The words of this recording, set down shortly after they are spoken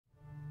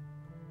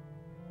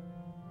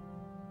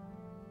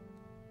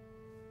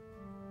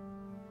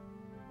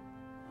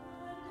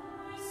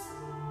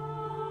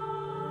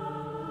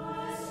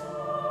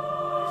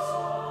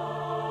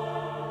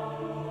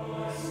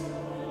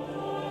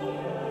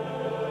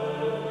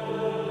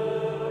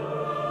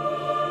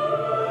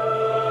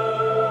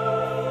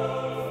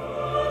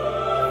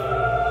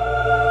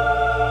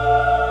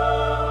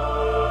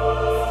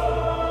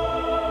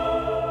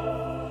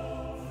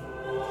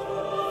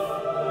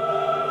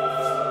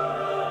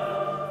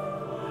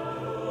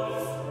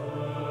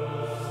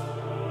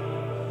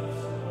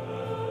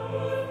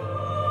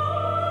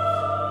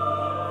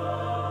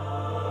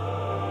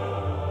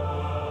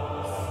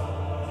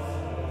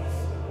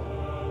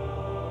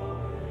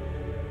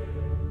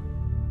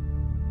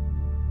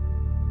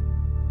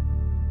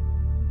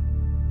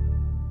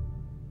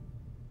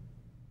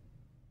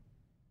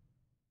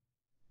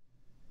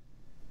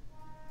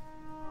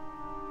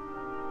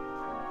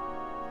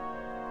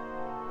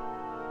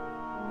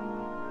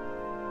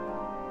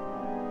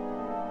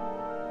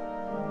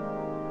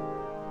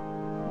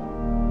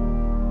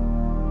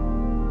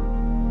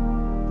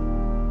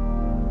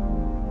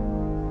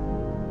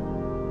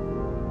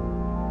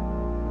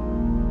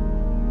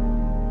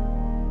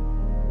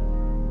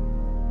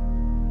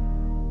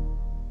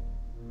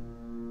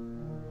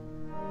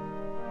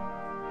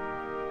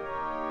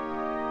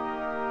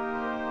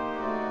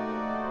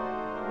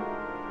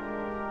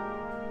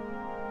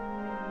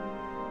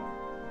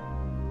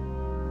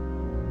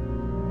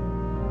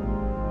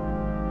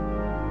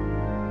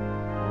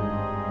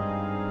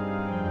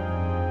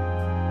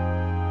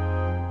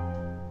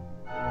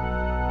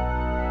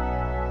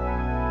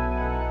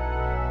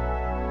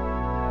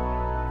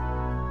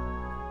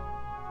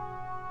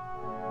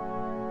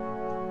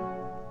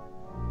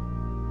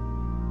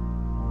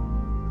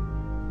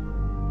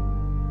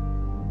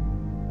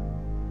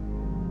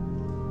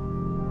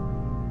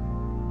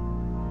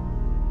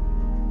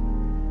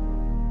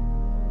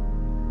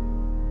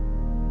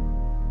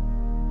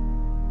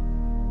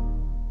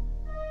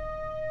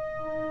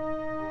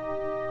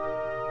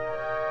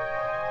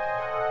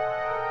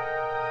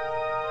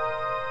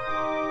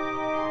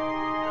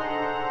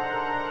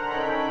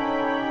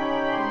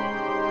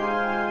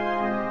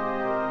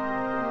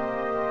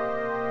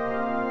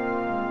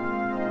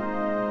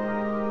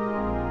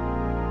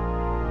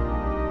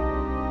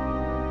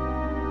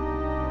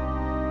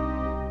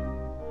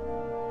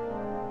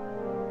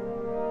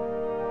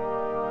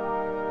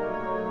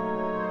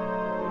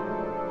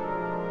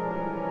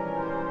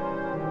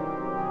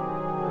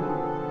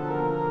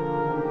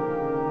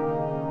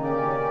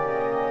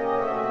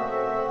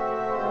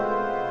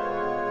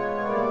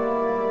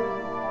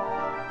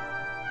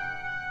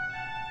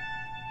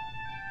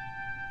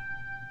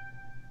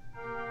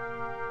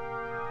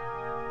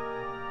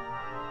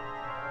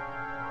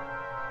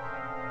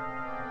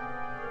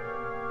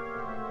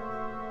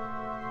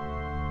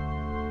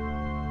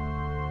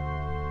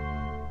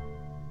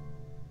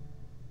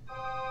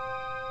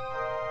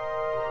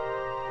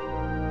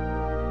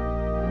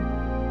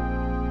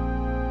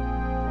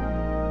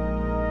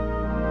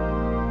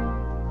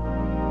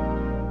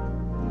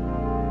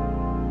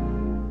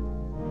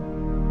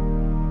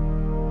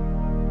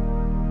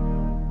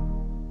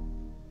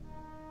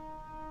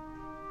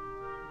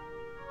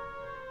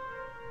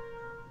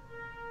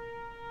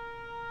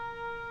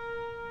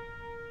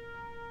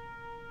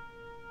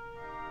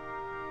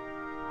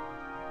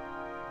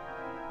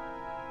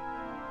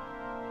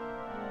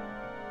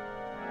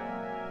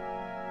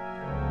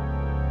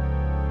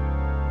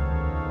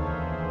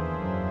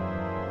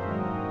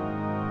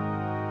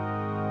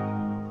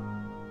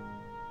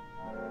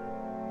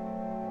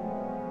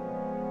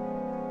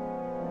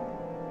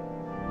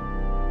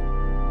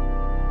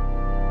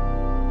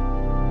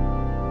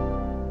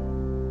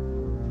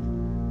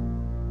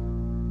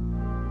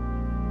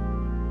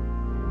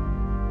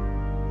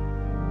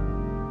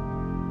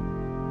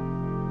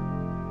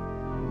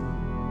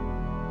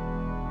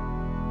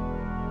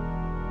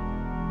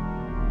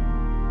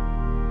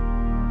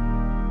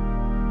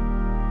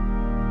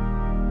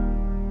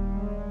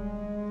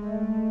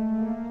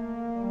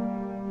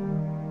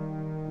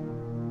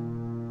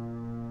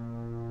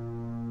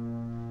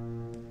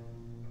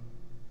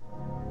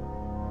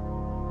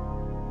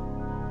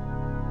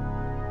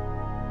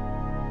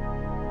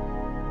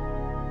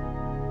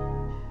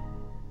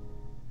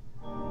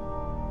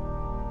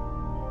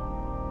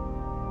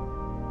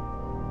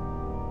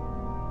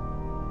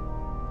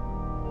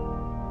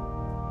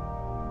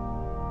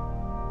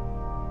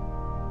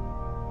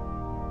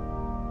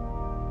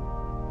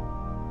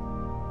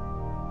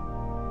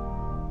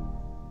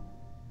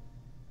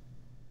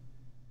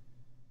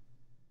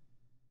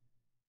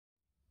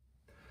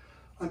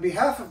On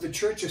behalf of the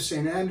Church of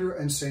St. Andrew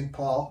and St.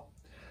 Paul,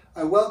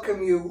 I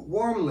welcome you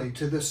warmly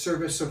to this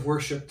service of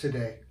worship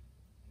today.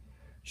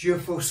 Je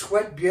vous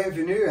souhaite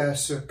bienvenue à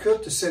ce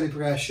culte de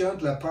célébration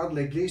de la part de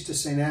l'Église de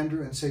St.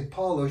 Andrew and St.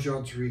 Paul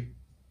aujourd'hui.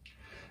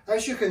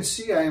 As you can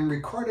see, I am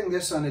recording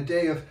this on a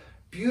day of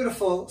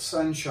beautiful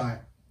sunshine,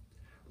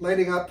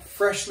 lighting up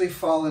freshly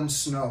fallen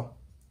snow,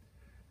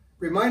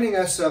 reminding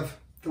us of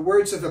the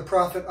words of the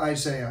prophet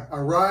Isaiah,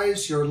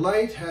 "Arise, your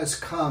light has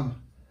come.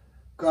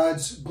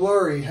 God's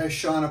glory has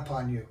shone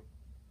upon you."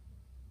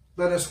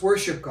 Let us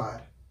worship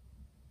God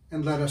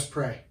and let us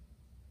pray.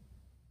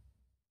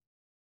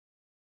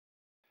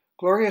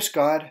 Glorious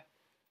God,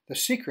 the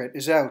secret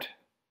is out.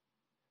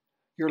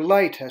 Your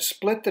light has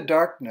split the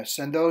darkness,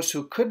 and those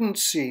who couldn't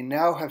see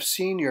now have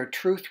seen your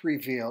truth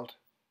revealed.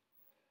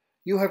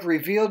 You have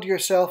revealed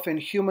yourself in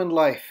human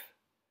life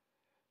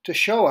to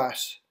show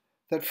us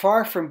that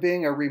far from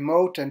being a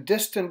remote and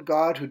distant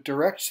God who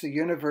directs the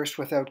universe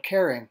without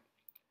caring,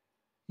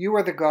 you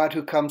are the God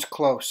who comes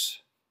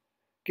close,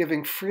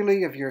 giving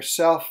freely of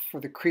yourself for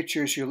the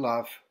creatures you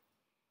love.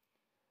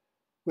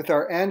 With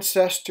our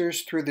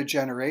ancestors through the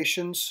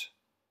generations,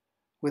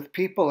 with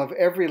people of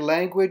every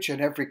language and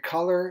every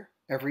color,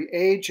 every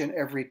age and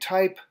every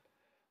type,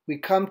 we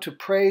come to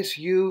praise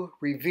you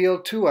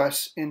revealed to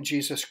us in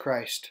Jesus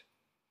Christ.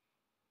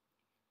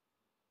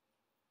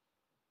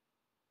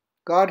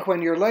 God,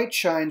 when your light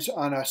shines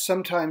on us,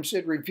 sometimes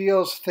it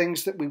reveals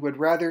things that we would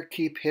rather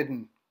keep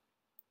hidden.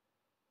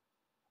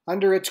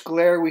 Under its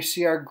glare, we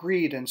see our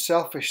greed and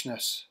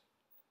selfishness,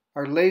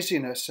 our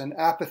laziness and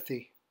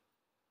apathy,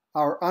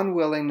 our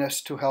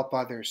unwillingness to help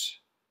others.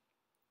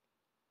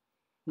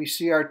 We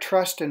see our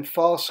trust in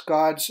false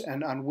gods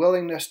and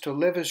unwillingness to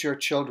live as your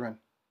children.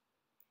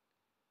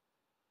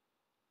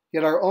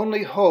 Yet our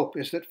only hope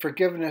is that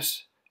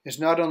forgiveness is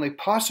not only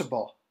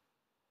possible,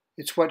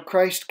 it's what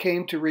Christ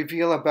came to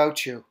reveal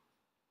about you.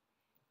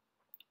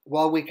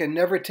 While we can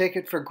never take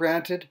it for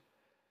granted,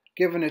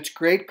 given its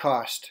great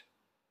cost,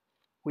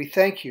 we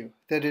thank you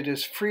that it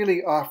is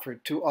freely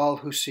offered to all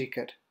who seek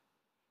it.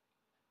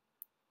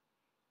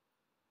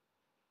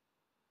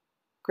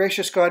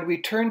 Gracious God,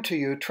 we turn to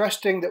you,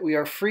 trusting that we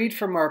are freed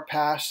from our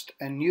past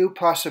and new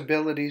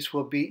possibilities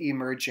will be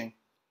emerging.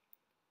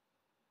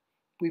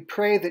 We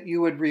pray that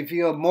you would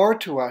reveal more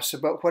to us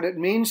about what it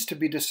means to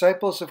be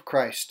disciples of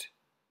Christ,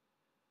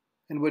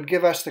 and would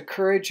give us the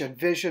courage and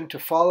vision to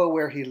follow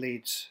where he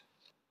leads.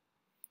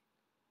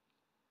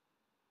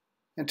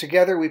 And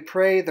together we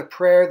pray the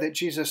prayer that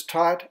Jesus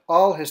taught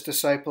all his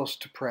disciples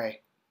to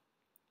pray.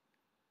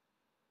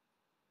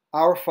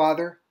 Our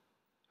Father,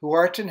 who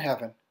art in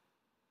heaven,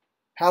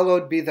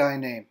 hallowed be thy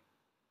name.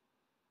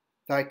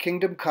 Thy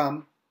kingdom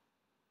come,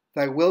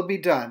 thy will be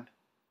done,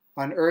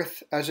 on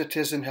earth as it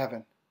is in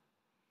heaven.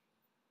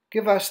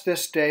 Give us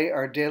this day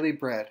our daily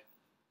bread,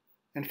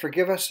 and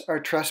forgive us our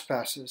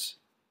trespasses,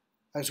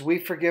 as we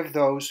forgive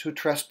those who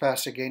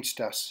trespass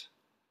against us.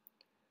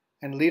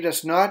 And lead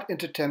us not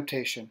into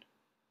temptation,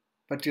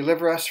 but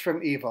deliver us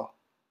from evil.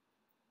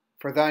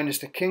 For thine is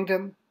the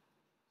kingdom,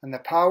 and the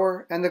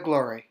power, and the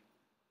glory,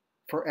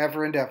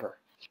 forever and ever.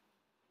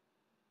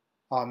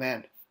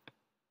 Amen.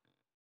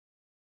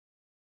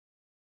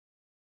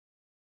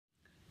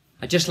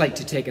 I'd just like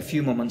to take a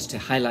few moments to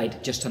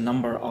highlight just a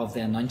number of the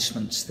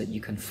announcements that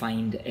you can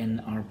find in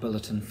our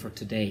bulletin for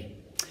today.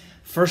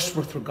 First,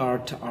 with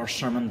regard to our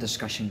sermon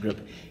discussion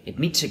group, it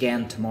meets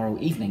again tomorrow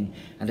evening,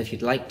 and if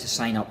you'd like to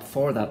sign up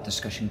for that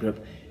discussion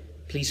group,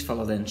 please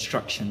follow the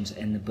instructions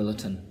in the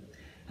bulletin.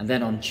 And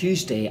then on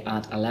Tuesday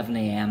at 11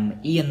 a.m,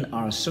 Ian,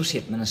 our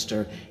Associate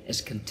Minister, is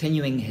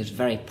continuing his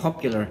very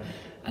popular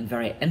and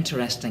very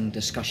interesting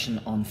discussion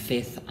on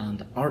faith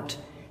and art,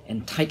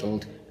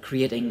 entitled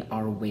Creating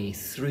Our Way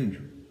Through.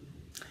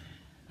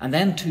 And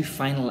then two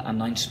final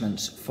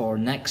announcements for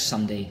next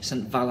Sunday,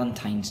 St.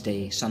 Valentine's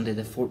Day, Sunday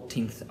the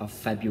 14th of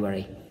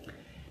February.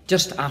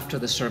 Just after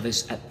the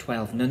service at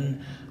 12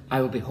 noon, I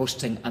will be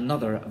hosting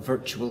another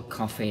virtual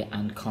coffee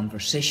and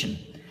conversation.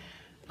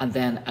 And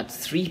then at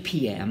 3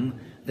 p.m,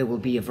 there will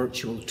be a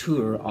virtual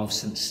tour of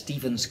St.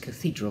 Stephen's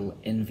Cathedral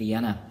in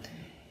Vienna.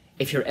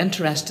 If you're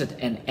interested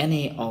in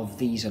any of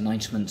these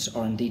announcements,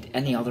 or indeed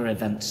any other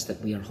events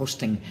that we are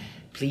hosting,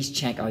 please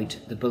check out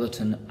the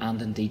bulletin and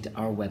indeed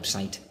our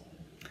website.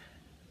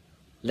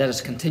 Let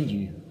us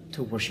continue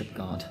to worship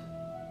God.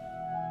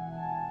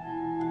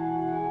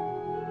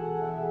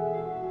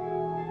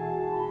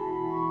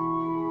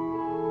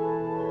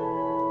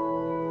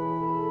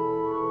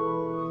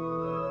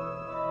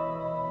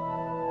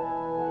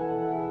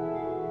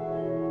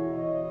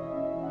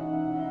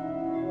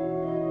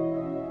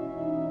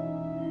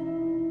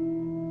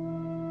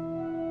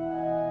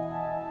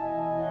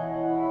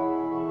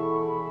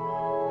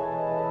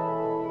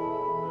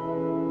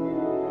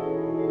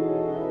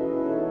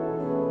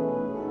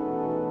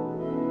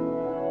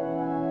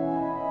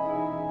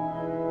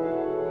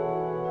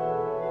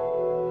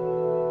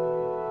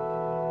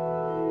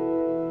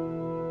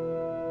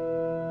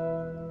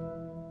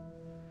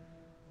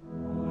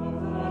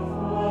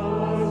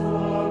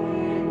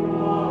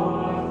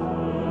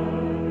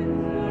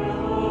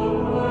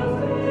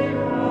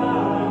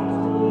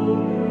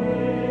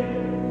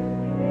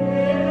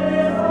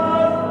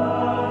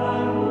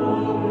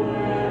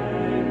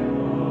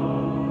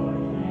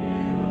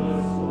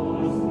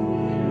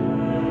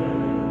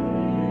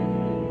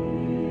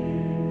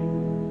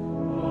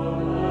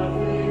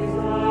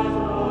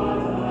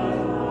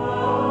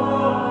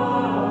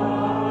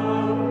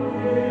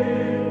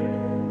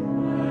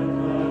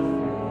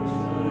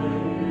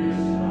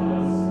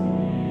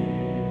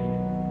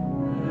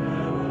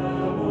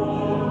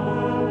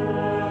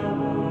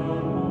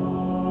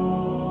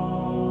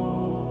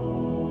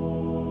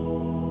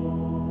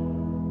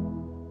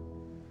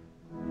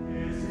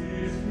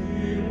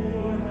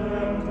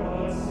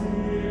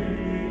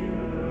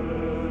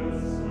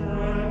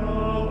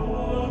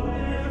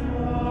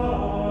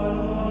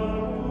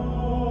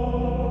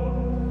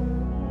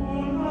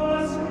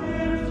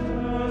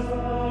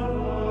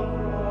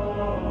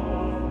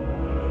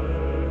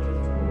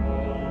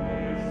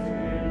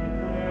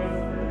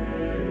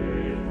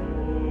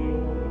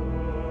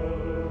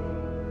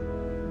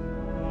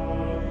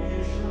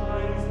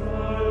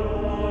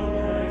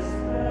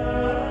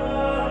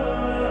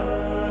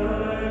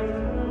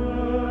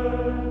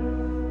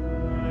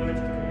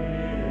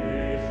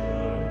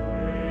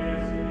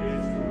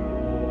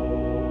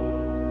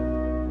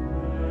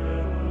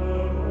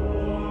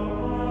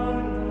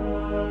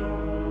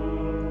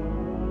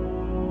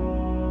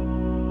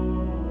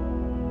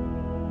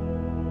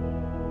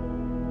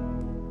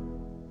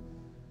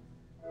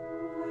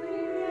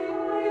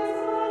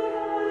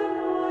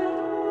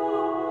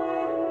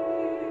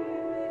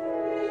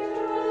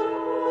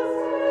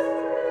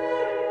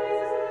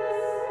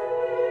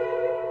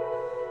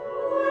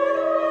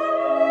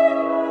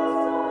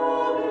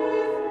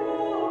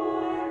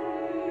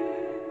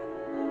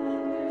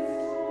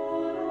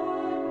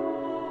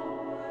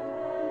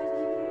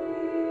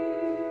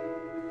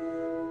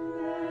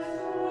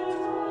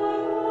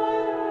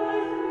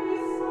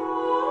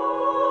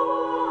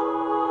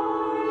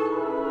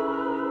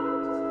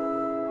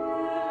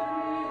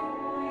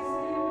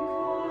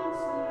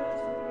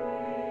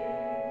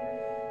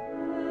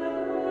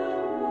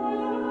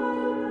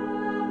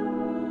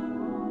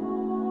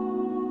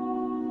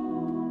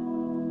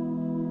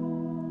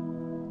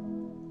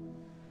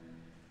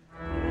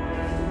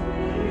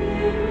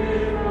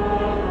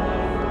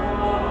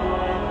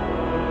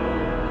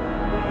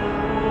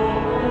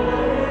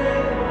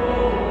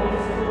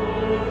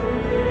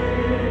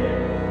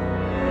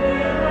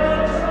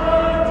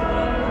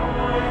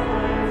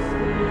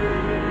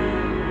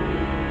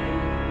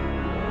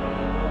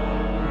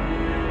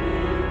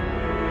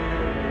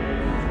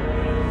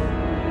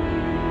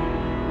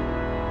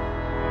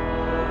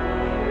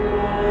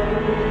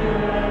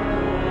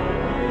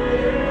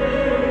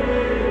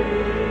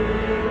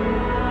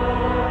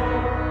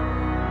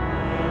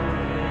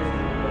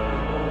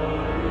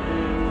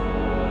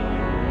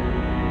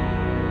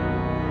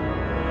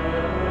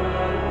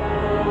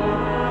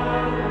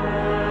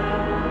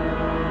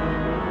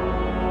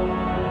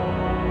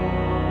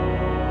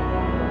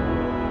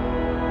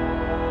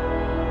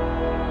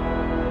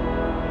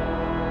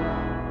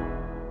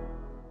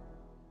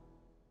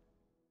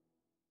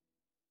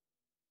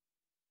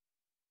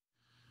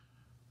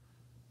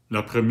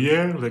 La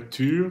première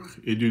lecture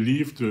est du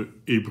livre de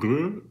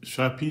Hébreux,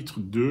 chapitre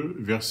 2,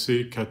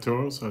 versets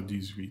 14 à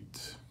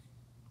 18.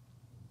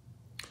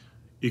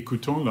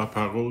 Écoutons la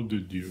parole de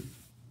Dieu.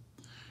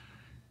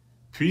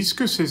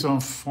 Puisque ses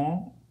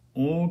enfants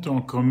ont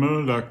en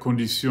commun la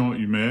condition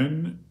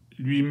humaine,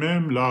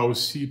 lui-même l'a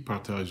aussi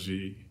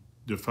partagée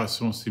de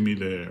façon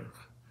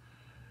similaire.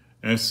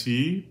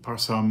 Ainsi, par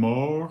sa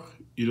mort,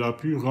 il a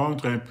pu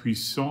rendre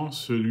impuissant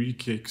celui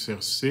qui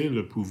exerçait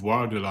le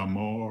pouvoir de la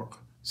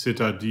mort,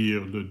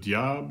 c'est-à-dire le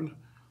diable,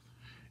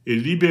 et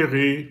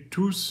libérer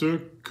tous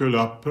ceux que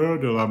la peur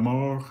de la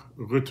mort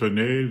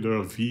retenait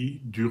leur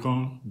vie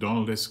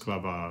dans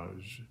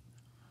l'esclavage.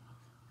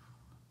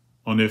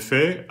 En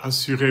effet,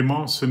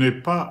 assurément, ce n'est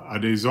pas à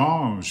des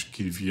anges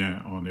qu'il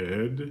vient en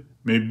aide,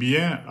 mais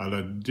bien à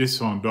la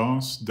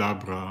descendance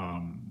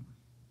d'Abraham.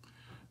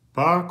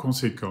 Par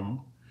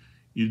conséquent,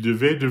 il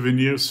devait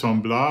devenir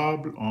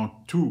semblable en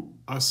tout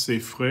à ses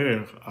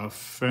frères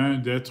afin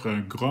d'être un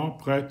grand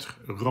prêtre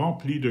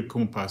rempli de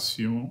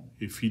compassion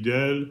et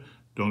fidèle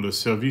dans le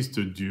service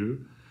de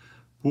Dieu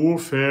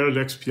pour faire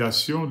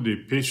l'expiation des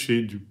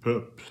péchés du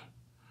peuple.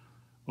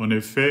 En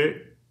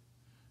effet,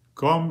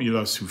 comme il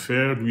a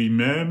souffert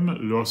lui-même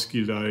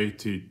lorsqu'il a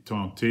été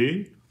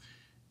tenté,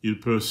 il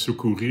peut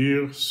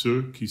secourir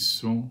ceux qui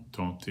sont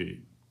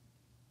tentés.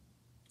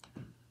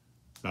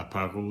 La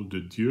parole de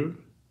Dieu.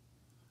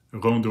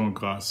 Rendons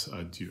grâce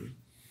à Dieu.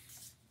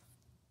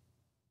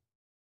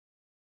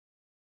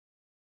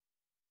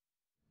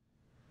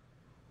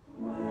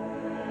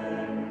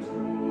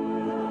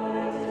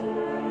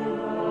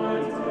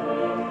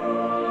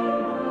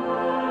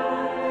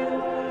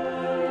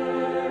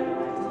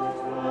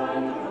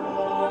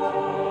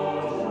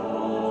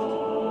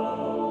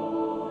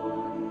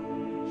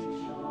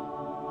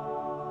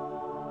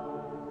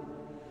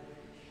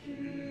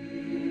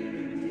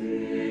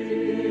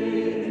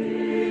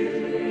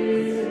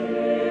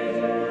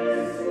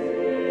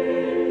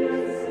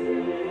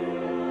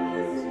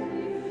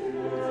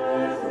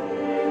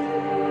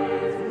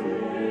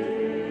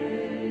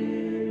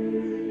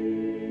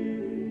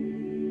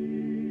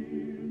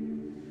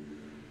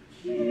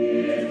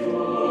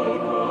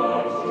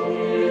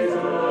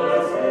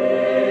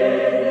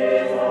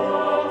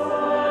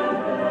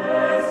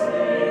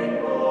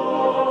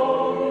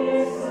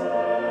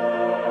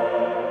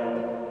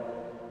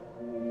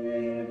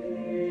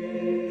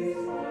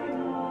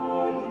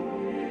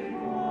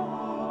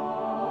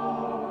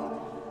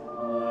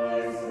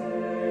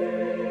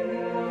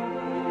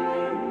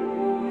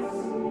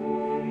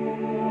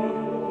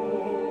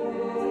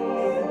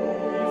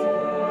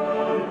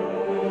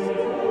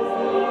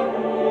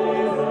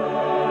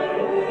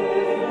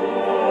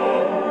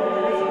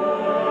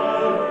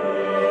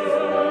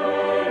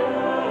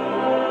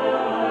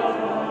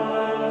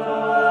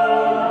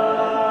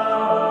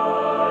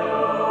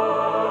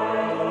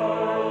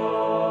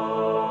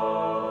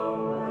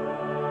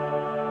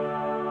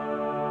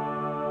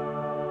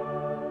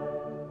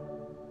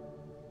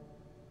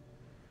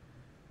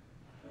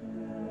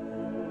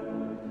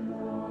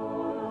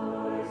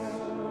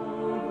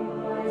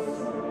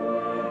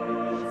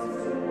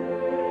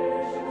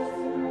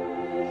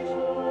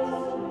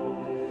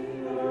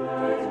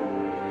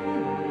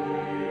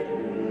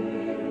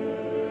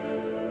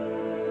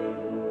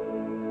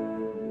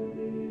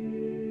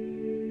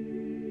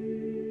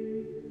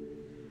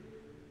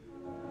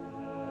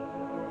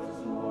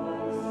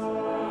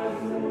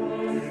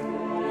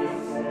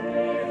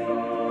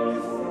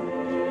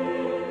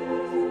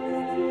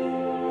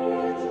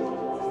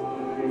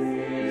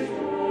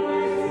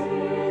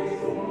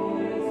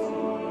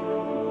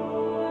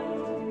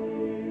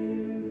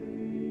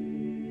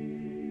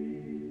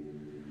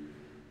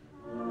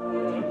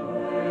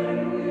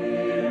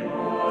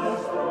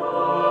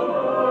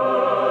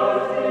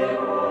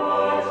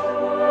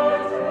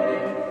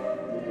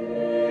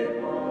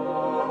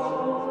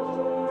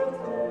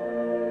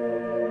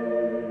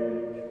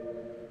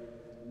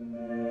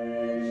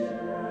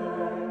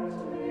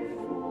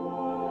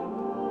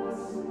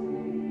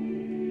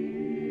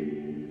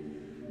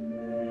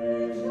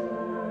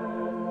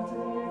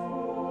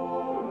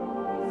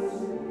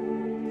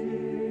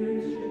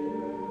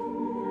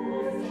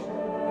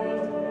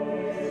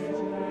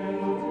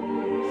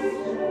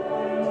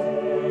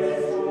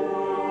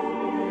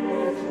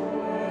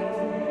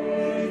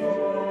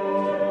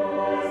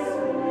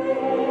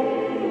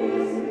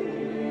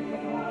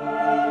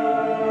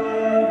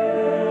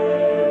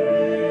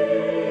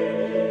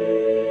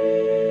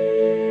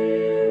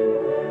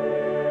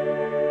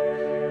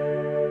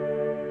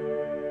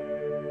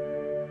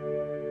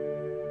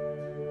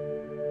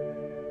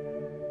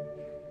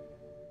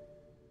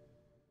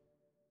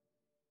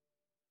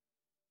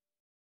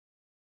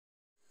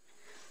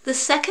 The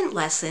second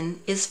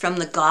lesson is from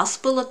the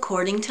Gospel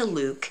according to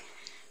Luke,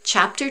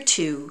 chapter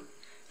 2,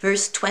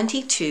 verse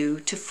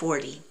 22 to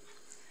 40.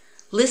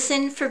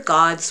 Listen for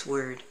God's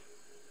word.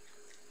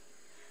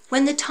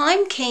 When the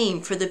time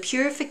came for the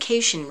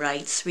purification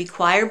rites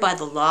required by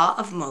the law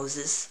of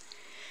Moses,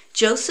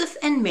 Joseph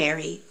and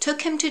Mary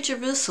took him to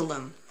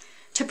Jerusalem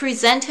to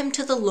present him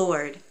to the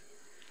Lord,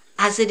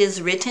 as it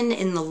is written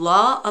in the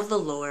law of the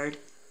Lord,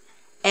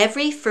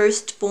 every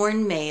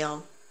firstborn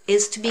male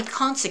is to be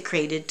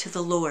consecrated to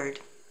the Lord,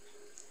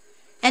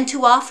 and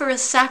to offer a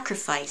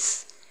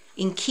sacrifice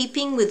in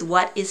keeping with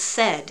what is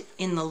said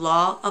in the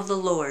law of the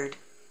Lord,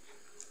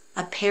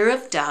 a pair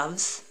of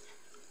doves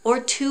or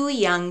 2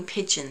 young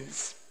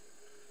pigeons.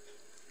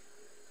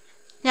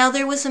 Now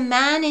there was a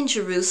man in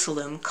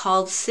Jerusalem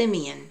called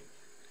Simeon,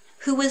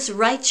 who was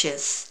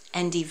righteous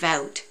and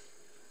devout.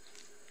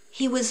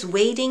 He was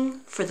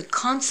waiting for the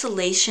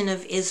consolation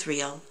of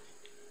Israel,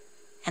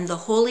 and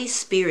the Holy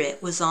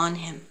Spirit was on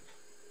him.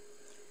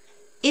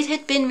 It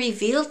had been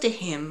revealed to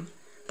him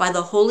by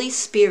the Holy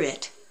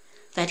Spirit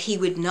that he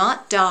would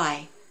not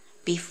die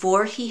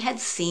before he had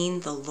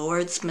seen the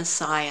Lord's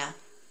Messiah.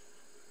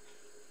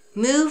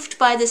 Moved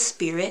by the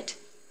Spirit,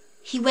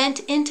 he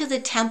went into the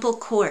temple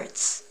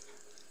courts.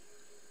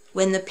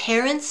 When the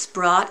parents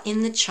brought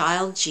in the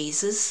child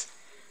Jesus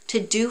to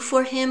do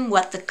for him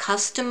what the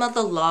custom of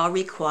the law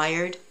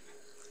required,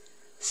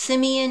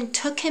 Simeon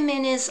took him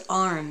in his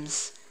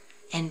arms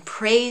and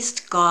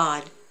praised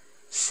God,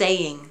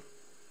 saying,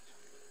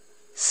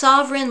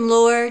 "Sovereign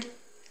Lord,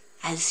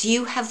 as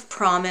you have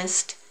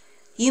promised,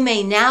 you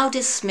may now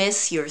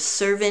dismiss your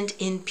servant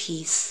in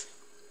peace.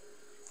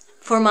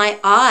 For my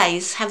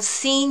eyes have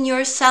seen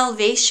your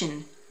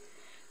salvation,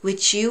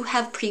 which you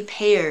have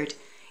prepared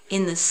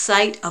in the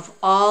sight of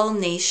all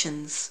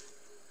nations,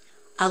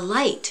 a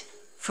light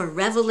for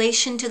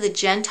revelation to the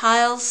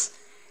Gentiles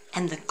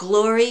and the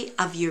glory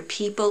of your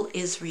people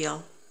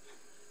Israel."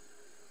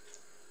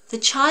 The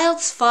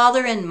child's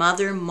father and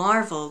mother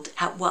marveled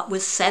at what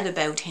was said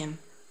about him.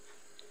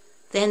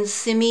 Then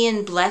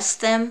Simeon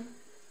blessed them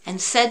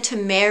and said to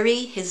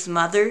Mary, his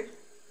mother,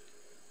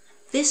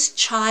 "This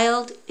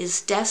child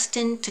is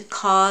destined to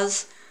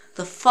cause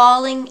the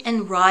falling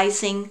and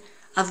rising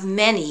of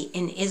many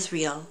in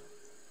Israel,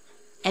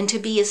 and to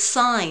be a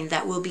sign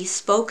that will be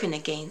spoken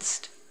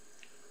against,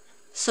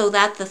 so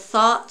that the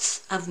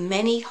thoughts of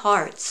many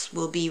hearts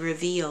will be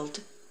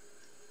revealed.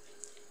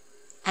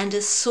 And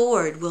a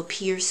sword will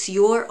pierce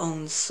your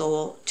own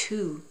soul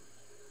too."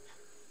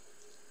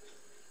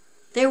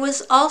 There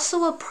was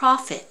also a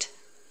prophet,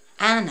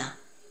 Anna,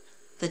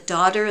 the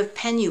daughter of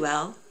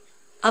Penuel,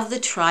 of the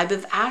tribe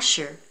of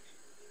Asher.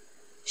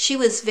 She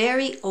was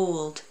very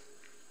old.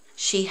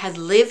 She had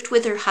lived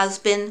with her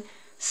husband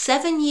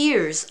 7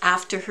 years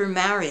after her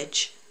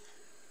marriage,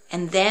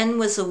 and then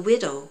was a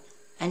widow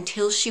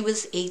until she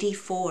was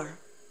 84.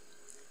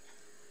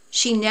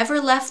 She never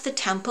left the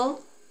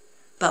temple,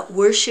 but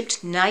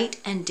worshipped night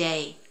and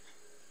day,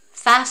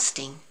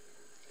 fasting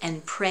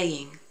and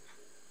praying.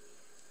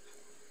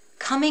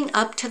 Coming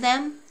up to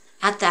them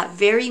at that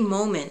very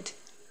moment,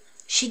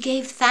 she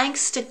gave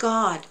thanks to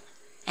God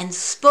and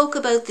spoke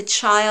about the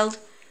child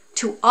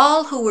to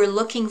all who were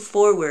looking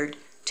forward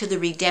to the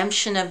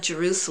redemption of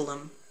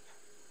Jerusalem.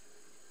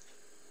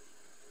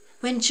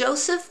 When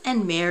Joseph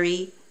and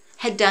Mary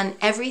had done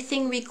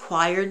everything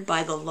required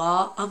by the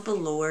law of the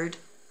Lord,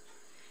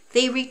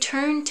 they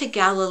returned to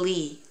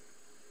Galilee,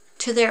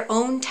 to their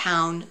own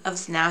town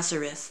of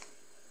Nazareth.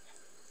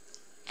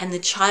 And the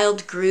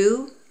child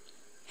grew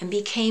and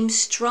became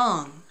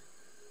strong.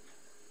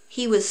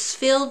 He was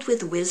filled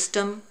with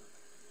wisdom,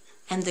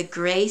 and the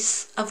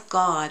grace of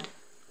God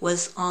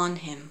was on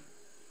him.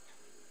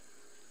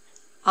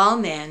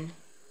 Amen.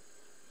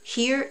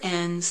 Here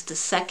ends the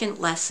second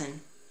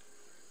lesson.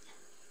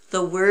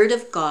 The Word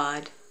of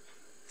God.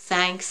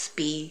 Thanks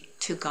be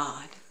to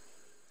God.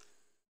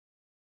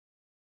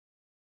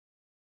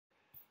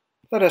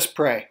 Let us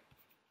pray.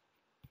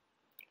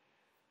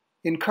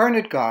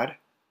 Incarnate God,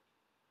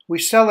 we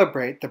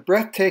celebrate the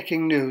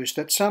breathtaking news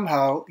that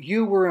somehow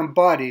you were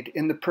embodied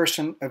in the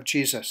person of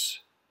Jesus,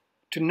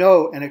 to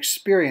know and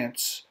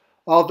experience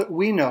all that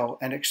we know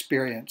and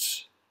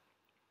experience.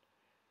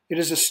 It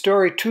is a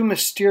story too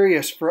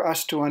mysterious for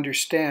us to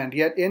understand,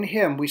 yet in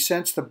him we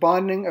sense the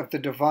bonding of the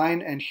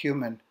divine and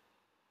human.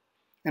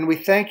 And we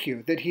thank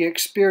you that he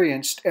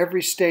experienced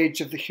every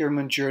stage of the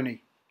human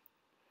journey.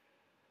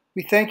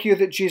 We thank you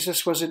that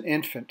Jesus was an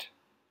infant,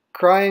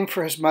 crying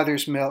for his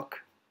mother's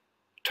milk,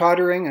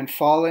 tottering and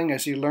falling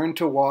as he learned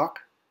to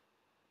walk,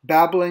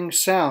 babbling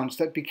sounds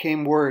that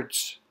became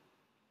words.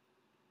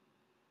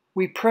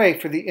 We pray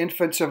for the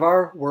infants of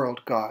our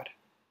world, God.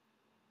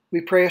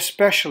 We pray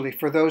especially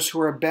for those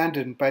who are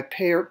abandoned by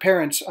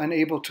parents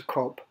unable to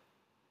cope.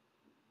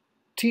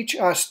 Teach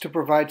us to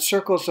provide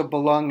circles of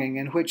belonging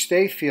in which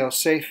they feel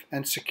safe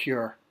and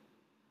secure.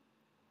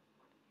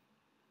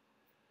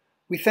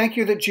 We thank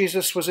you that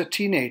Jesus was a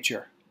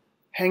teenager,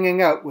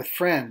 hanging out with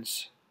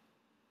friends,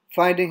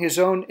 finding his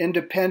own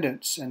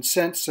independence and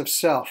sense of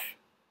self,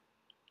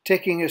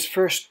 taking his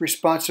first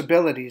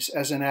responsibilities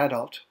as an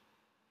adult.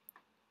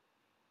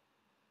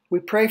 We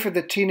pray for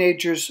the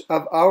teenagers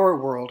of our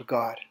world,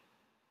 God.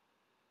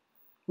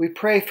 We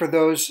pray for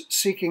those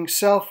seeking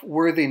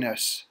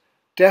self-worthiness,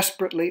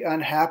 desperately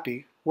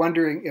unhappy,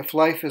 wondering if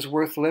life is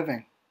worth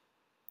living.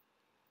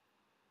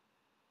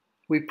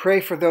 We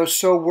pray for those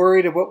so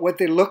worried about what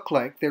they look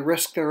like they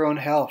risk their own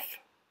health.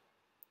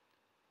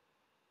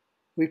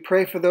 We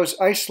pray for those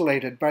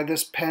isolated by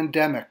this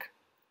pandemic,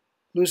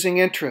 losing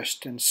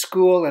interest in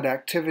school and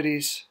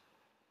activities,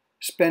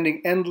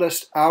 spending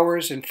endless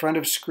hours in front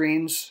of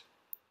screens,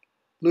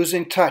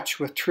 losing touch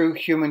with true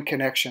human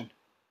connection.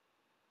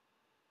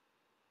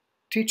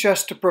 Teach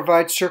us to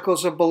provide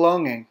circles of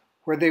belonging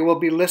where they will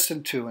be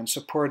listened to and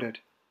supported.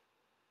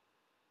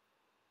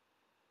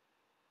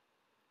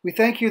 We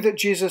thank you that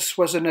Jesus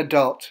was an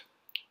adult,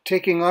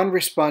 taking on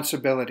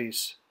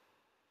responsibilities,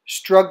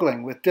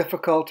 struggling with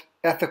difficult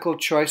ethical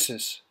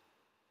choices,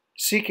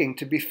 seeking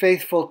to be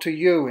faithful to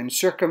you in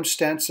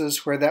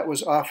circumstances where that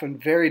was often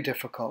very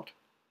difficult.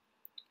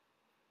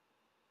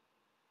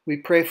 We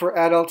pray for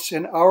adults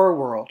in our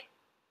world.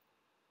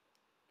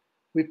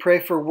 We pray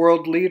for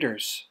world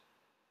leaders,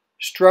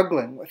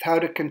 struggling with how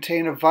to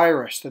contain a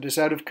virus that is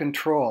out of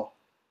control,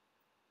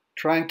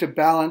 trying to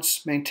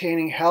balance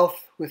maintaining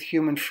health with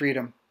human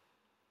freedom.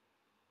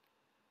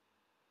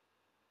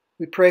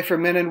 We pray for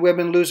men and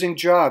women losing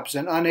jobs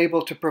and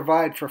unable to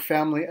provide for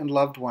family and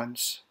loved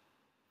ones.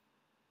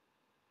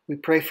 We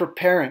pray for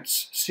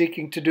parents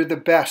seeking to do the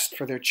best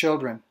for their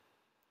children.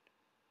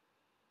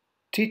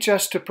 Teach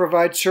us to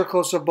provide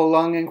circles of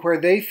belonging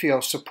where they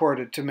feel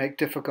supported to make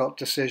difficult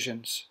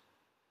decisions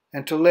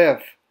and to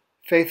live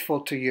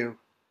faithful to you.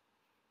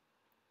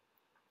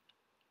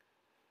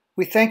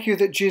 We thank you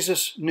that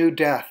Jesus knew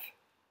death,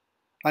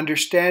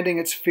 understanding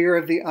its fear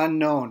of the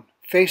unknown,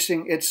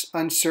 facing its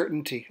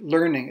uncertainty,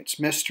 learning its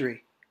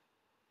mystery.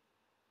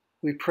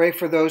 We pray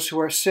for those who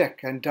are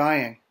sick and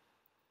dying.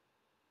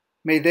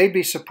 May they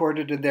be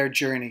supported in their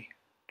journey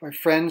by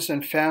friends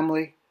and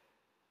family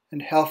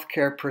and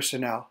healthcare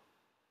personnel.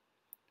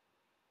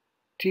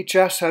 Teach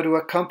us how to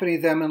accompany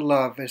them in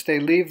love as they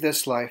leave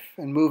this life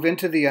and move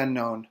into the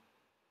unknown,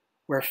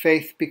 where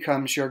faith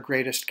becomes your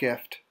greatest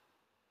gift.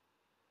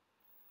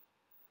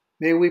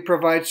 May we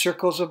provide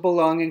circles of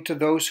belonging to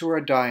those who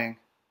are dying,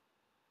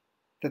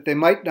 that they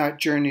might not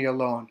journey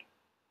alone,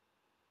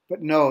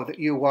 but know that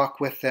you walk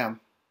with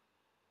them.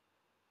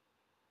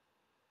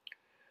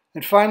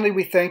 And finally,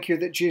 we thank you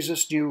that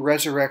Jesus knew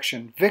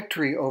resurrection,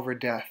 victory over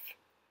death,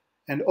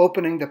 and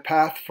opening the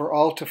path for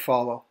all to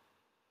follow.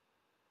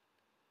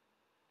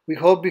 We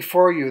hold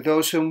before you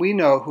those whom we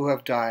know who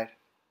have died.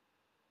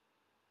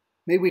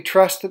 May we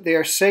trust that they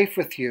are safe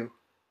with you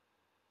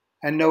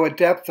and know a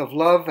depth of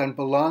love and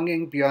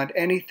belonging beyond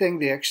anything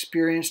they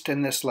experienced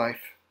in this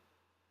life.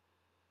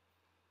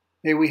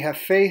 May we have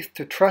faith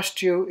to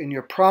trust you in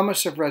your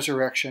promise of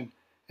resurrection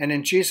and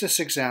in Jesus'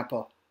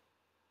 example.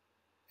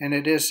 And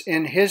it is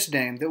in his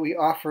name that we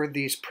offer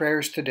these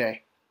prayers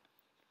today.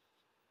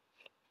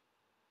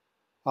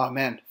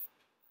 Amen.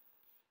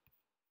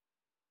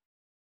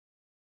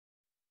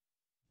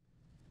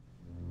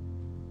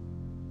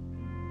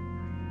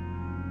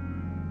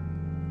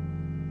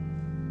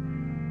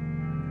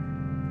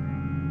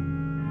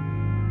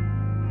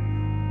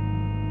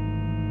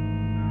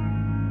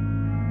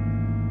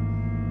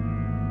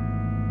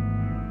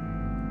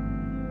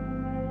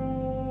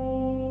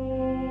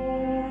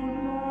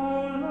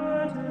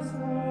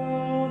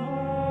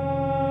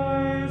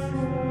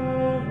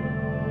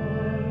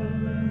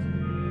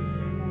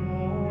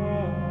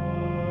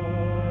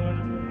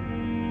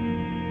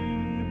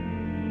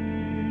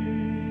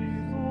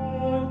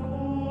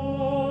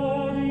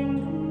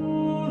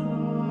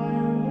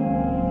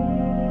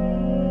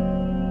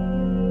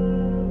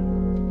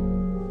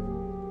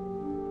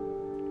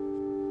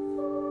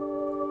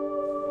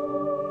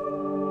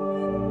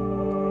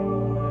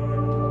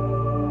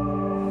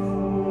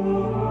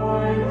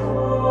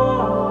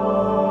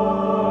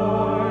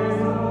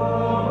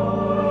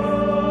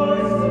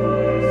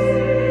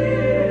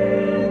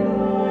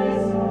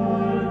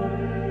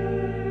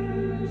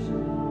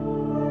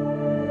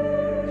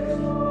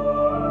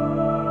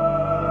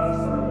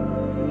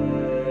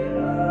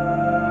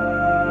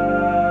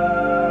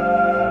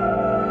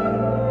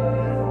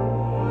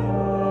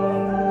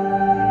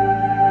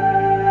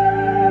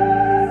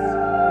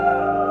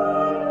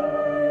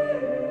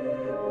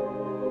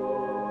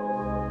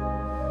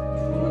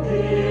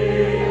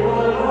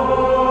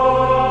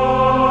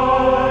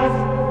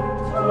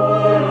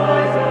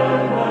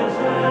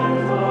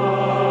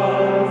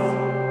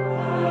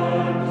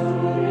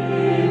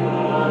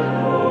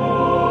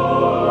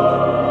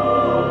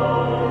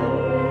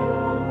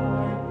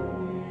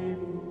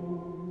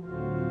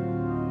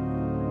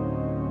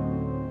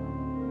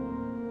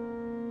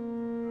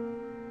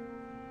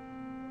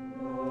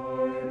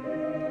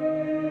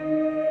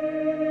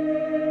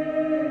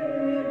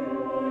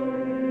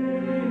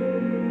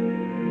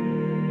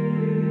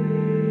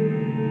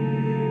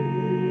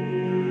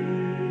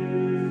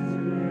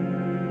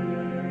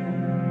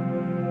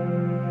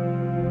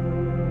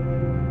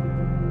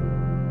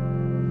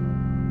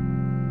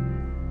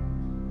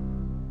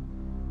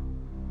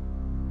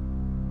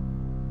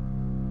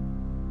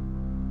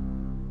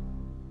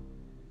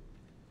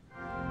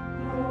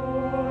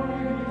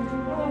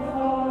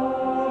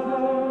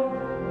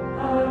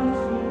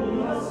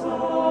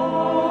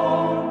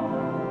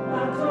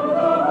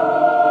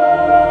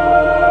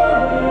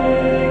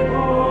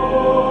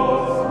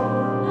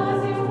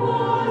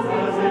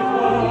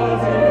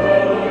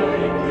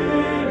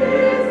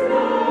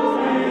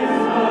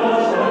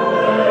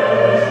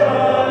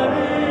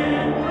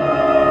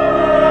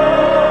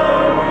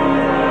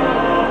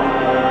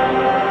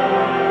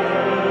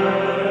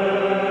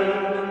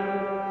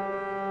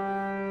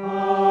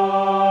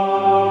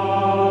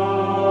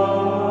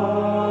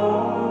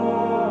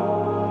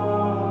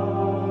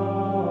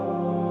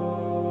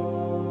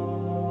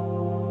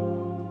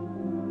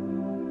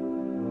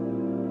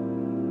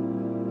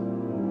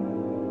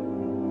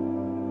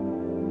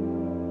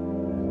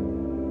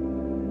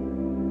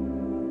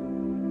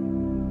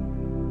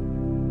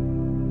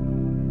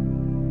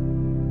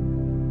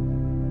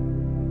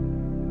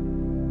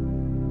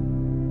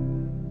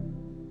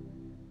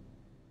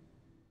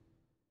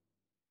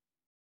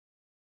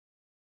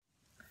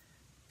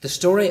 The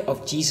story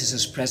of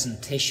Jesus'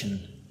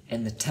 presentation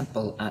in the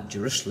temple at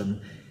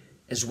Jerusalem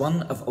is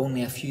one of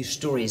only a few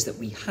stories that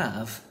we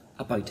have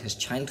about his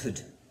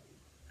childhood.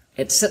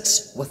 It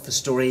sits with the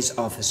stories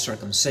of his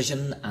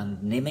circumcision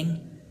and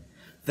naming,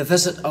 the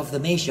visit of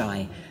the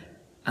Magi,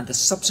 and the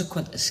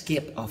subsequent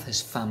escape of his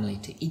family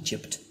to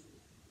Egypt,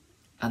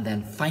 and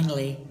then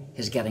finally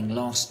his getting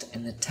lost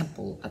in the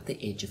temple at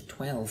the age of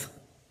 12.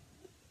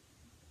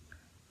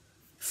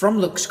 From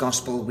Luke's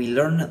Gospel, we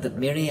learn that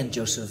Mary and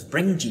Joseph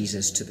bring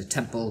Jesus to the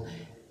temple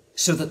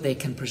so that they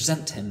can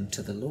present him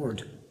to the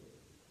Lord.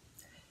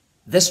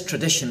 This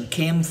tradition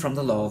came from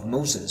the law of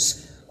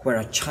Moses, where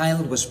a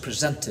child was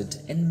presented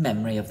in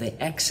memory of the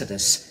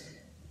Exodus,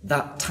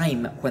 that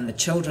time when the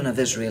children of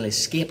Israel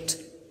escaped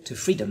to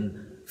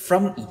freedom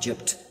from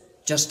Egypt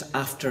just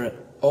after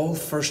all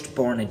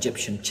firstborn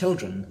Egyptian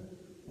children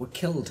were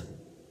killed.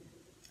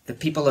 The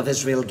people of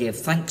Israel gave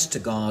thanks to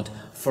God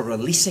for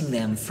releasing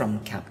them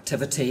from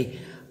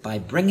captivity by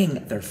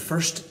bringing their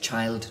first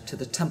child to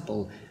the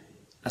temple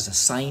as a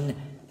sign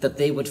that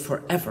they would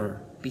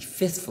forever be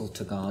faithful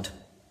to God.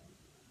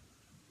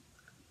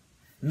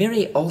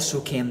 Mary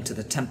also came to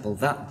the temple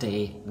that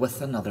day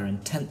with another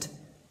intent,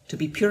 to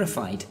be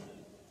purified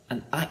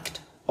and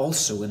act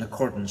also in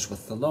accordance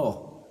with the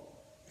law.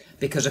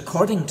 Because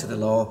according to the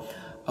law,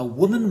 a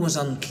woman was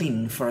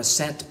unclean for a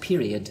set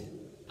period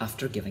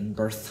after giving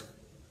birth.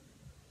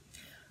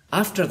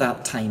 After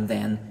that time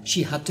then,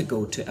 she had to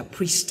go to a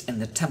priest in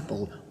the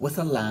temple with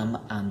a lamb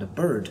and a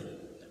bird,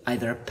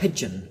 either a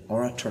pigeon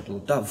or a turtle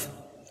dove.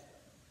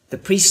 The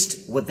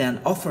priest would then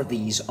offer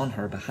these on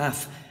her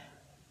behalf,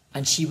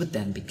 and she would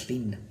then be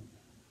clean.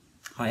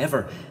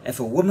 However, if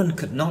a woman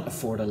could not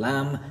afford a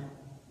lamb,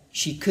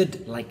 she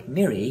could, like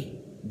Mary,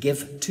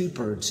 give 2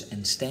 birds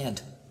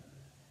instead.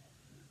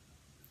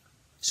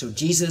 So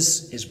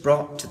Jesus is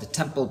brought to the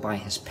temple by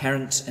his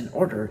parents in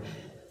order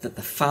that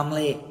the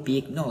family be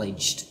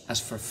acknowledged as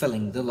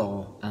fulfilling the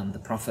law and the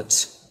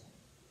prophets.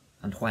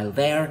 And while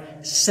there,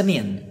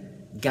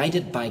 Simeon,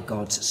 guided by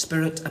God's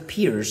Spirit,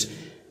 appears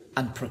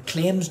and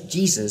proclaims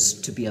Jesus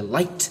to be a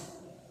light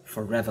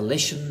for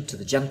revelation to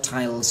the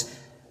Gentiles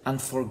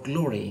and for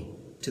glory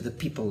to the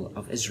people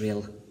of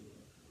Israel.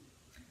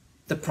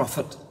 The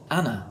prophet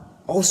Anna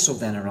also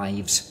then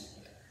arrives,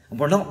 and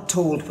we're not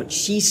told what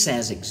she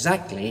says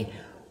exactly,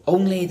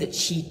 only that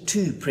she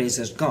too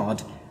praises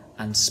God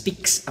and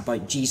speaks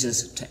about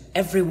Jesus to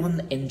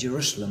everyone in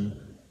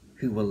Jerusalem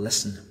who will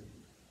listen.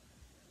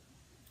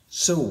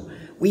 So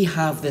we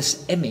have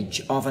this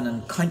image of an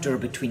encounter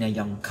between a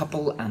young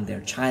couple and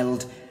their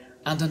child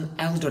and an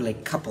elderly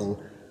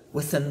couple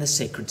within the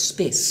sacred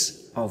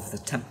space of the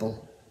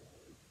temple.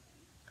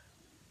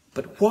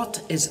 But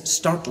what is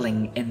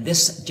startling in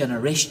this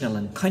generational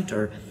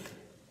encounter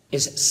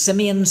is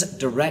Simeon's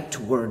direct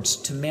words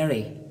to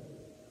Mary.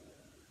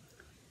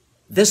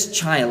 This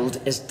child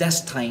is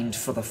destined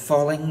for the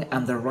falling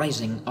and the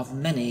rising of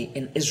many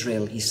in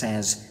Israel, he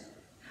says,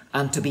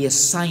 and to be a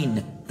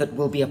sign that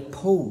will be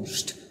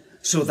opposed,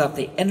 so that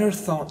the inner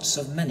thoughts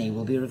of many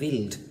will be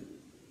revealed,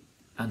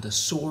 and a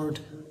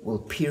sword will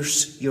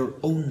pierce your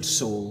own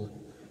soul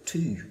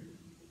too.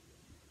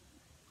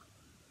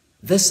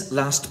 This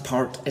last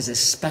part is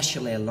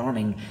especially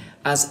alarming,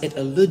 as it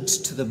alludes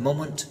to the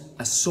moment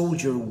a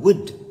soldier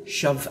would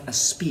shove a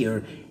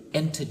spear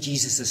into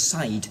Jesus'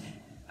 side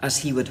as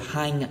he would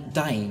hang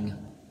dying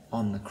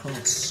on the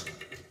cross.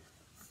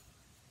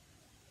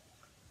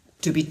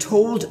 To be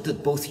told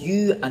that both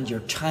you and your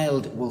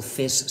child will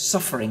face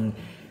suffering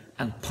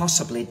and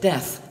possibly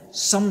death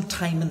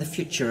sometime in the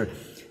future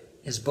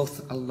is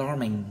both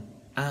alarming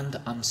and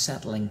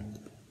unsettling.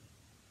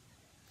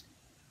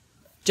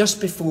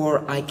 Just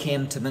before I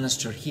came to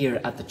minister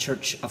here at the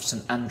Church of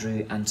St.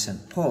 Andrew and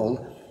St.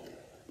 Paul,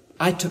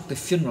 I took the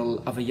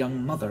funeral of a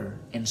young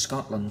mother in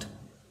Scotland.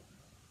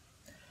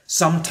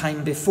 Some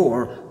time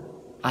before,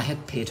 I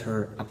had paid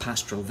her a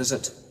pastoral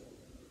visit.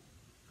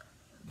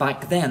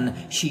 Back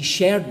then, she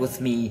shared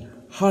with me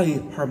how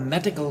her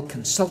medical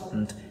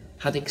consultant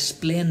had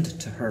explained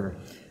to her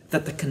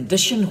that the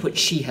condition which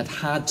she had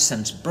had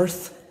since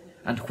birth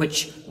and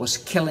which was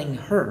killing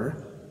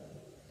her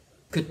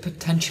could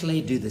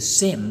potentially do the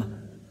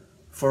same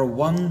for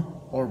one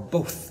or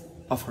both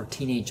of her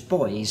teenage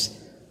boys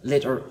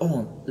later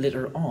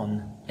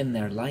on in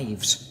their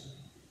lives.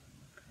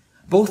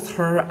 Both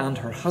her and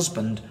her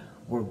husband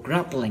were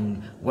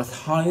grappling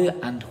with how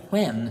and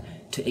when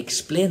to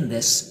explain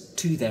this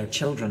to their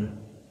children.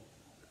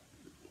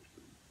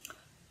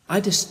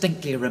 I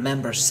distinctly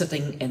remember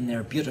sitting in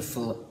their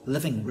beautiful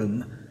living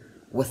room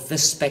with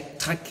this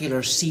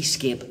spectacular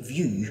seascape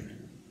view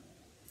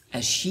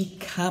as she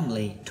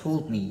calmly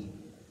told me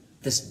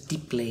this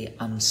deeply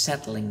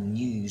unsettling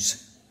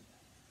news.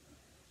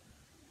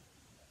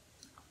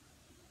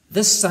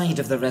 This side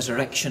of the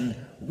resurrection,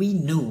 we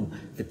know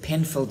the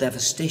painful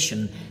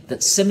devastation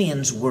that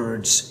Simeon's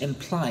words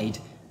implied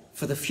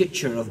for the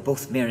future of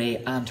both Mary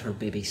and her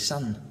baby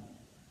son.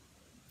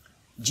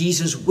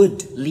 Jesus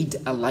would lead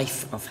a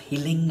life of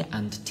healing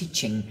and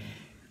teaching,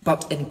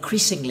 but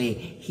increasingly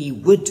he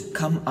would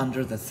come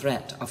under the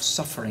threat of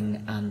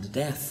suffering and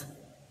death.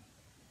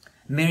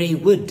 Mary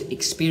would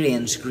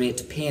experience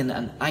great pain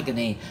and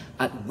agony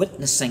at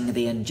witnessing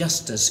the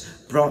injustice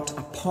brought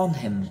upon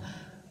him,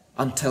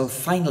 until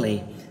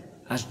finally,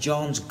 as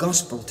John's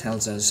Gospel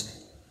tells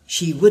us,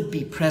 she would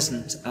be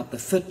present at the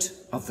foot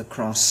of the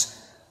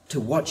cross to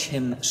watch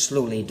him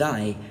slowly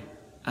die,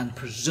 and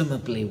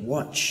presumably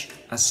watch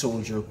a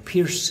soldier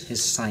pierce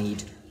his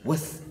side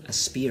with a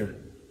spear.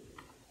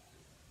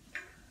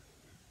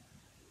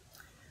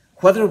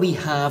 Whether we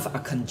have a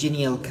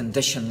congenial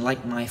condition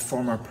like my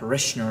former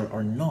parishioner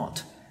or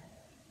not,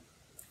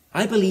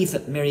 I believe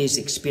that Mary's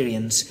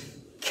experience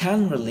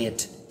can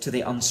relate to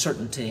the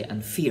uncertainty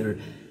and fear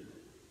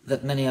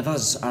that many of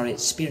us are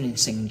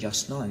experiencing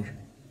just now,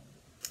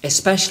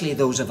 especially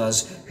those of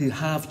us who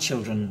have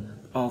children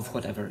of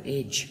whatever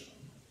age.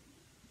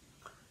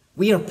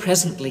 We are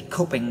presently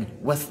coping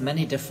with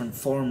many different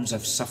forms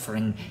of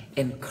suffering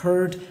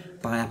incurred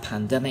by a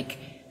pandemic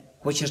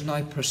which has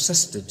now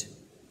persisted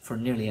for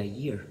nearly a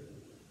year.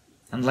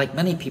 And like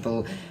many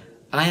people,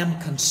 I am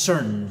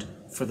concerned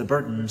for the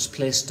burdens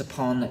placed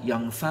upon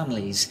young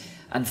families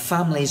and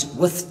families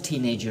with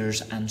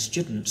teenagers and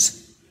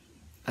students,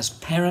 as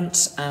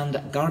parents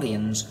and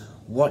guardians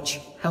watch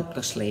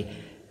helplessly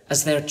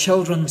as their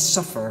children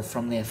suffer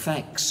from the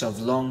effects of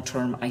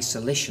long-term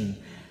isolation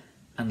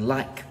and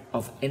lack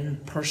of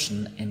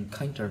in-person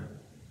encounter.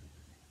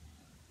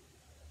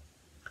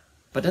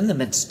 But in the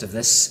midst of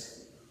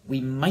this, we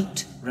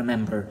might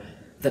remember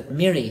that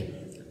Mary,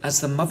 as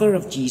the mother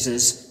of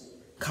Jesus,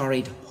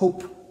 carried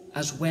hope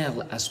as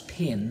well as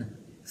pain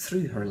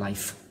through her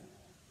life.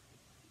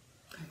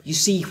 You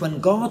see, when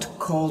God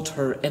called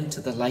her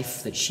into the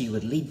life that she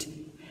would lead,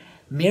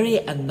 Mary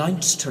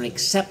announced her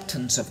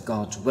acceptance of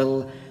God's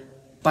will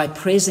by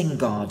praising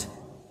God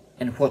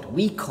in what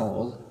we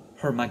call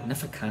her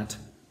Magnificat.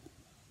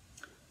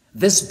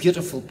 This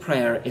beautiful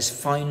prayer is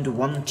found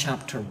one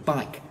chapter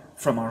back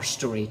from our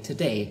story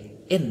today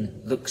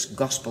in Luke's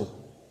Gospel.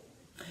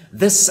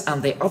 This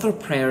and the other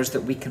prayers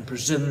that we can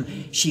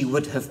presume she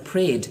would have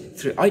prayed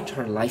throughout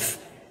her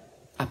life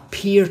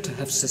appear to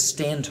have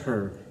sustained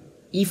her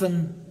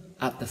even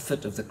at the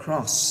foot of the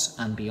cross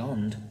and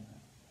beyond.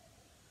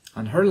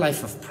 And her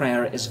life of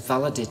prayer is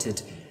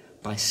validated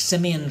by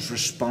Simeon's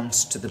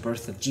response to the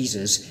birth of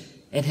Jesus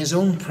in his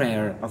own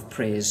prayer of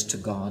praise to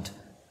God,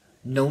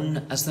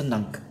 known as the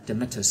Nunc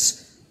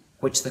Dimittis,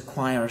 which the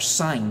choir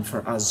sang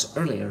for us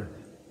earlier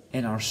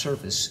in our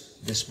service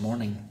this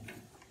morning.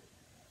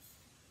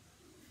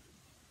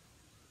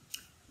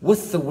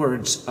 With the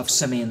words of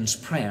Simeon's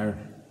prayer,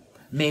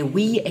 may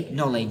we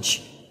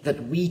acknowledge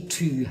that we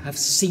too have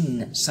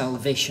seen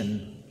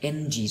salvation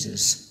in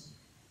Jesus.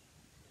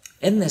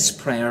 In this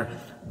prayer,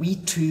 we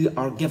too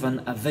are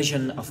given a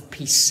vision of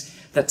peace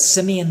that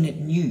Simeon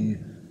knew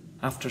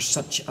after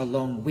such a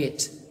long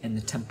wait in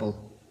the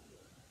temple.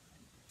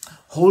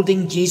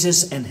 Holding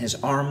Jesus in his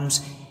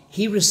arms,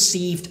 he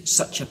received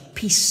such a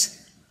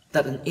peace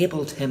that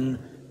enabled him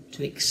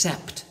to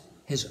accept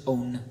his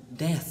own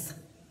death.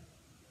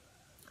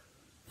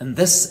 And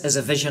this is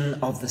a vision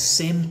of the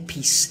same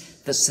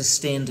peace that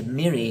sustained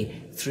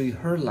Mary through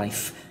her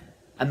life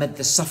amid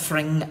the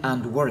suffering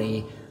and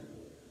worry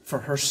for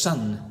her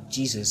son,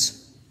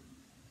 Jesus.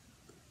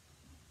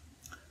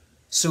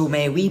 So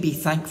may we be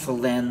thankful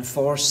then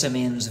for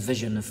Simeon's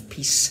vision of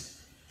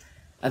peace,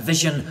 a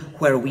vision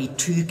where we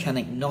too can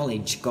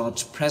acknowledge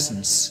God's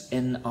presence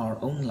in our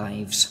own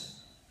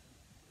lives,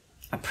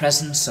 a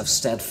presence of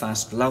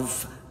steadfast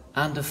love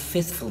and of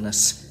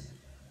faithfulness,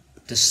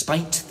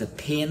 despite the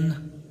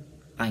pain,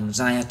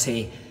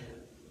 anxiety,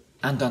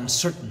 and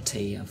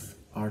uncertainty of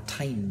our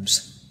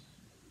times.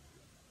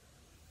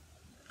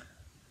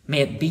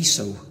 May it be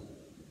so,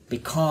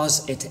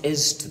 because it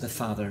is to the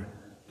Father,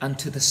 and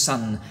to the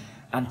Son,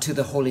 and to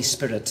the Holy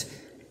Spirit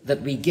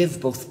that we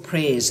give both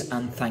praise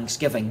and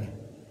thanksgiving,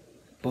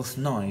 both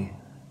now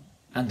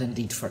and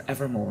indeed for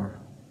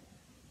evermore.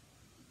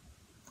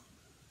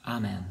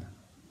 Amen.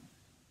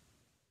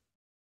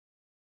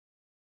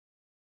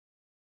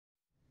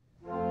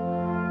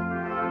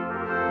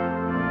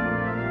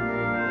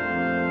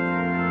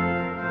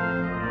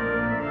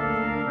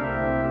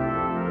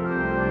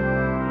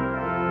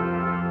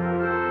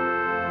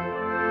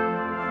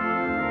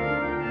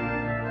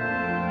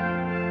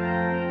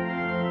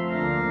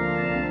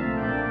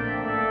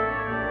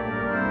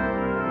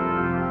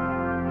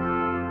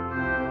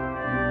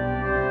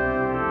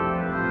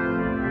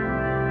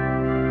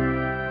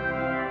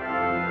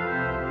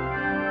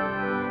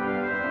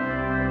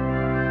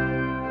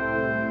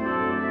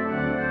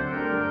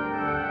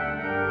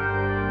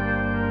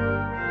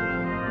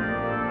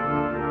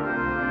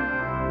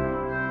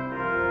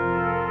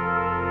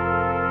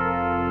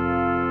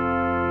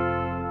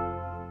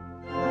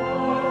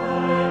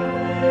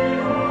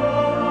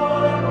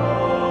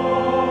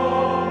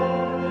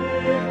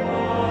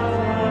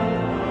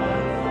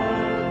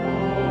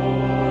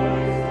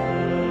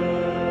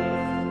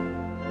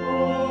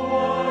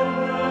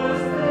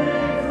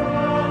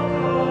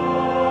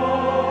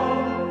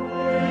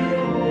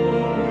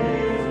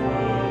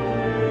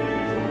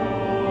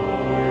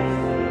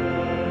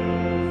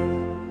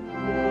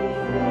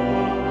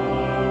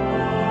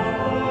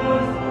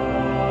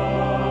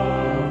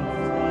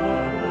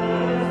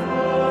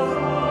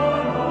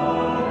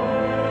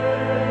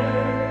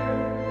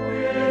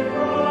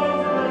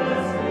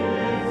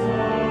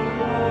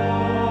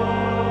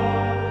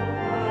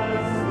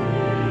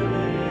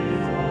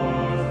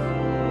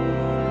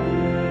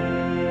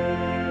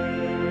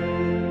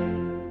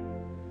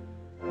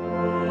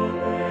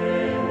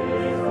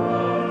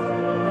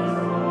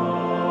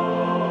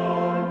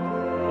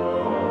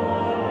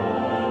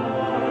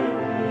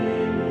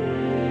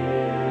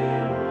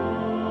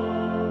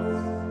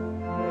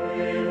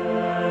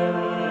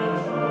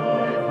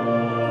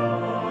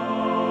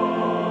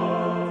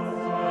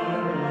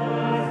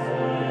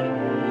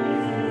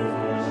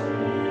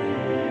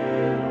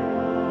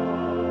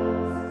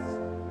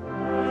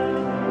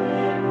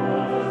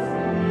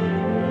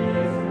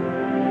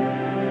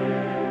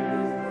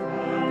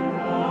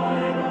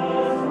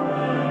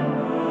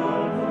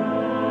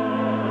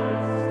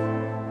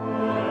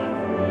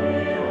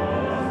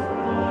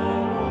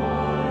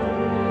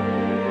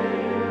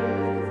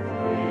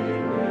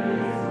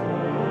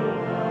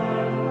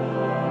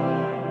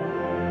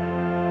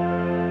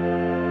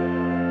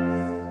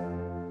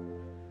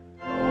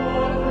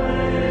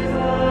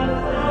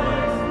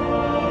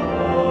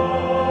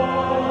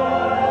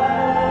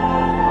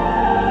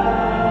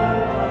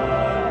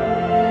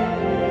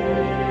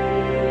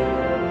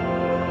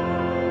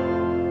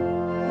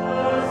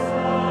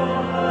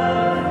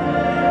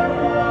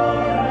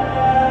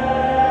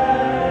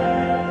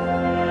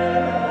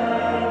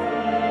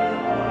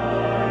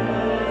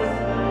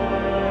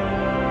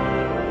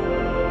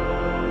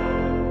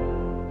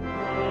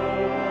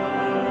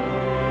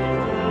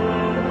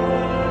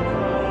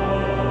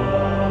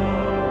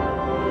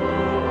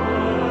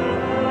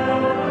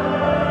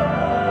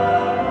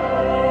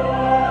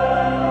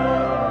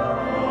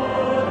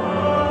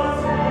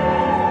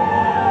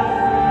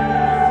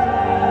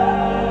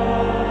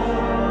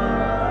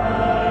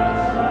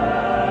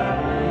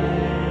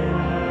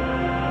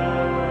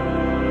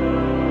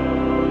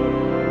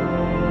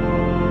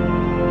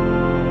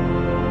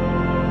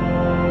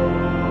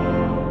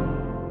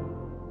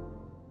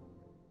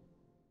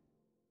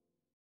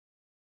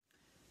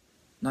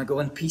 Now go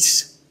in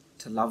peace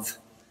to love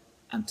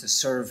and to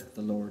serve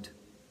the Lord.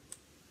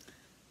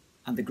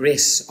 And the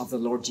grace of the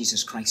Lord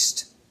Jesus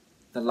Christ,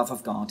 the love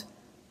of God,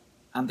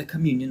 and the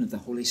communion of the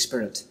Holy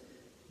Spirit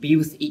be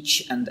with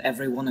each and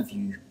every one of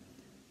you,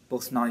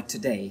 both now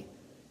today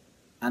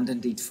and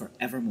indeed for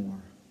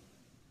evermore.